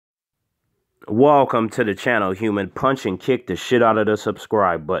Welcome to the channel, human. Punch and kick the shit out of the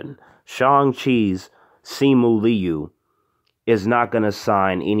subscribe button. Shang-Chi's Simu Liu is not going to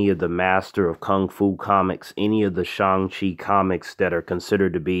sign any of the Master of Kung Fu comics, any of the Shang-Chi comics that are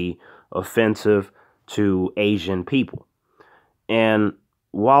considered to be offensive to Asian people. And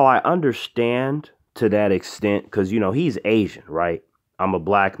while I understand to that extent, because, he's Asian, right? I'm a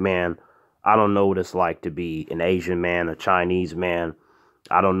black man. I don't know what it's like to be an Asian man, a Chinese man.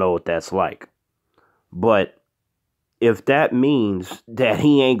 I don't know what that's like. But if that means that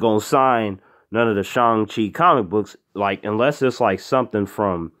he ain't gonna sign none of the Shang-Chi comic books, like, unless it's like something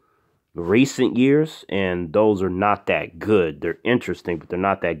from recent years, and those are not that good. They're interesting, but they're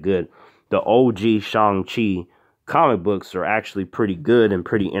not that good. The OG Shang-Chi comic books are actually pretty good and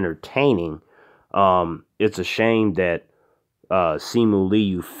pretty entertaining. It's a shame that Simu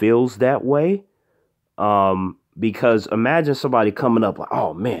Liu feels that way. Because imagine somebody coming up like,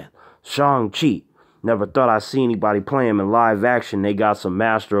 oh man, Shang-Chi. Never thought I'd see anybody play him in live action. They got some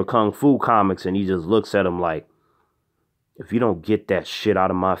Master of Kung Fu comics, and he just looks at him like, if you don't get that shit out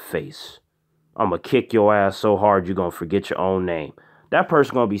of my face, I'm going to kick your ass so hard you're going to forget your own name. That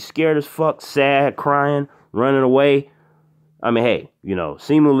person going to be scared as fuck, sad, crying, running away. I mean, hey,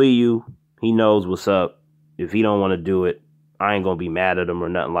 Simu Liu, he knows what's up. If he don't want to do it, I ain't going to be mad at him or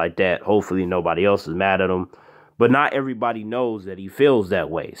nothing like that. Hopefully nobody else is mad at him. But not everybody knows that he feels that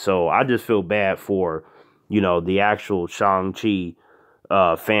way. So I just feel bad for, the actual Shang-Chi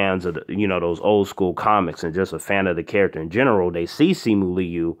fans of, those old school comics and just a fan of the character in general. They see Simu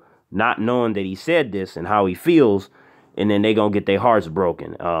Liu not knowing that he said this and how he feels, and then they going to get their hearts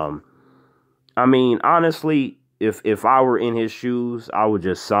broken. I mean, honestly, if I were in his shoes, I would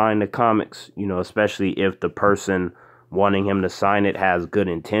just sign the comics, especially if the person wanting him to sign it has good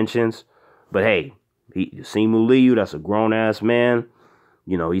intentions. But hey, Simu Liu, that's a grown-ass man.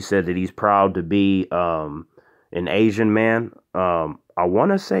 He said that he's proud to be an Asian man. I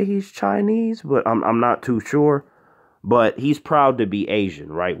want to say he's Chinese, but I'm not too sure. But he's proud to be Asian,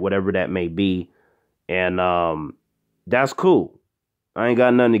 right? Whatever that may be. And that's cool. I ain't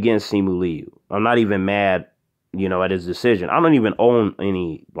got nothing against Simu Liu. I'm not even mad, at his decision. I don't even own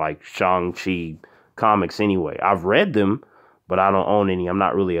any, like, Shang-Chi comics anyway. I've read them, but I don't own any. I'm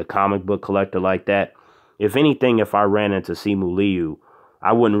not really a comic book collector like that. If anything, if I ran into Simu Liu,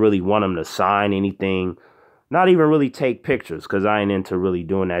 I wouldn't really want him to sign anything, not even really take pictures, because I ain't into really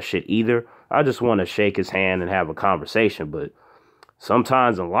doing that shit either. I just want to shake his hand and have a conversation. But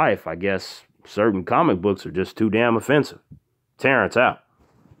sometimes in life, I guess certain comic books are just too damn offensive. Terrence out.